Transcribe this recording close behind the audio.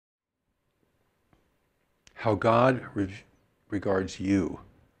how God regards you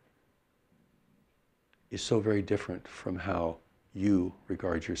is so very different from how you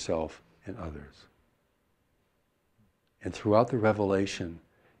regard yourself and others. And throughout the revelation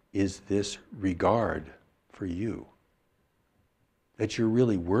is this regard for you, that you're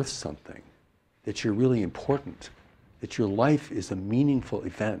really worth something, that you're really important, that your life is a meaningful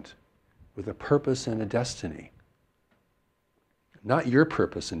event with a purpose and a destiny. Not your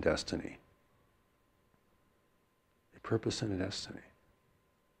purpose and destiny, a purpose and a destiny.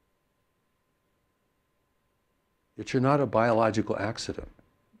 That you're not a biological accident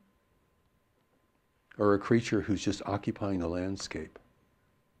or a creature who's just occupying the landscape.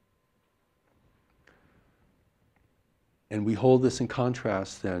 And we hold this in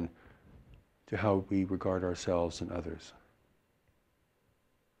contrast then to how we regard ourselves and others.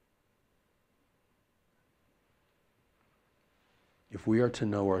 If we are to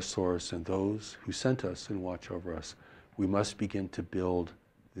know our source and those who sent us and watch over us, we must begin to build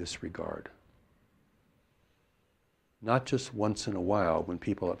this regard. Not just once in a while when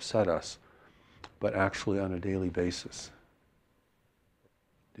people upset us, but actually on a daily basis.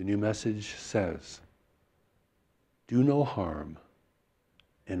 The new message says, do no harm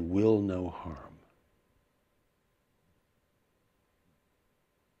and will no harm.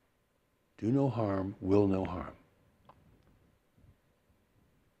 Do no harm, will no harm.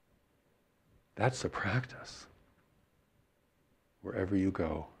 That's the practice wherever you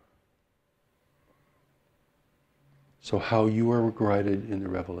go. So how you are regarded in the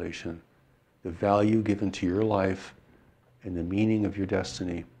revelation, the value given to your life and the meaning of your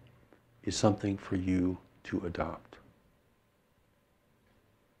destiny is something for you to adopt.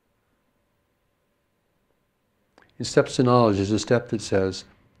 In Steps to Knowledge, there's a step that says,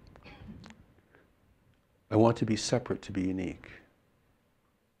 I want to be separate to be unique.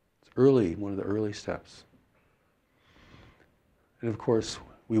 It's early, one of the early steps. And of course,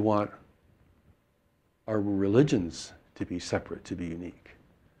 we want our religions to be separate, to be unique.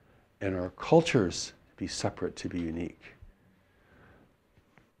 And our cultures to be separate, to be unique.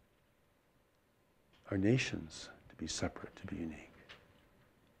 Our nations to be separate, to be unique.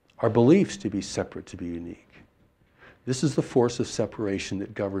 Our beliefs to be separate, to be unique. This is the force of separation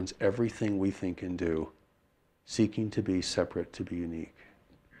that governs everything we think and do, seeking to be separate, to be unique.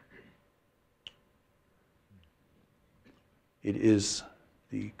 It is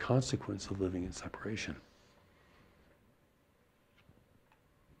the consequence of living in separation.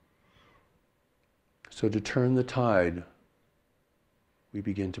 So to turn the tide, we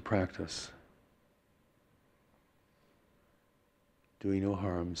begin to practice doing no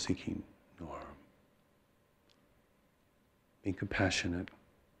harm, seeking no harm. Being compassionate,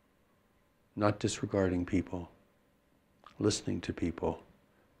 not disregarding people, listening to people,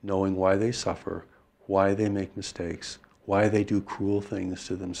 knowing why they suffer, why they make mistakes, why they do cruel things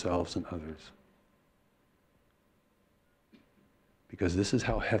to themselves and others. Because this is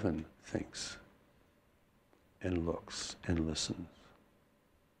how heaven thinks and looks and listens.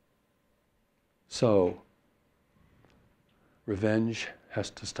 So, revenge has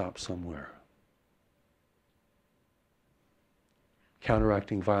to stop somewhere.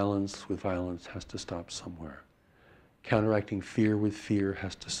 Counteracting violence with violence has to stop somewhere. Counteracting fear with fear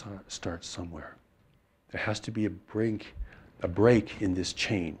has to start somewhere. There has to be a break in this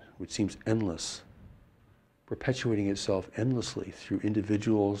chain, which seems endless, perpetuating itself endlessly through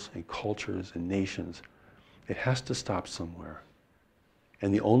individuals and cultures and nations. It has to stop somewhere.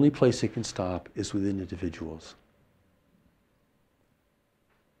 And the only place it can stop is within individuals.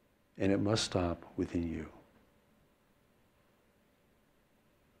 And it must stop within you.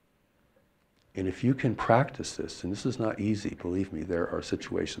 And if you can practice this, and this is not easy, believe me, there are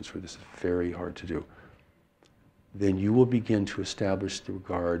situations where this is very hard to do, then you will begin to establish the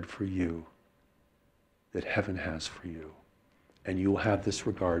regard for you that heaven has for you. And you will have this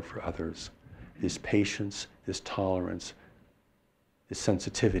regard for others, this patience, this tolerance, this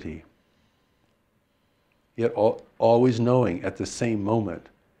sensitivity. Yet always knowing at the same moment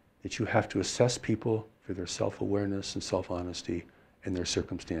that you have to assess people for their self-awareness and self-honesty and their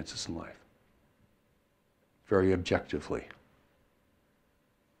circumstances in life. Very objectively.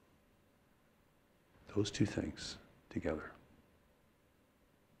 Those two things together.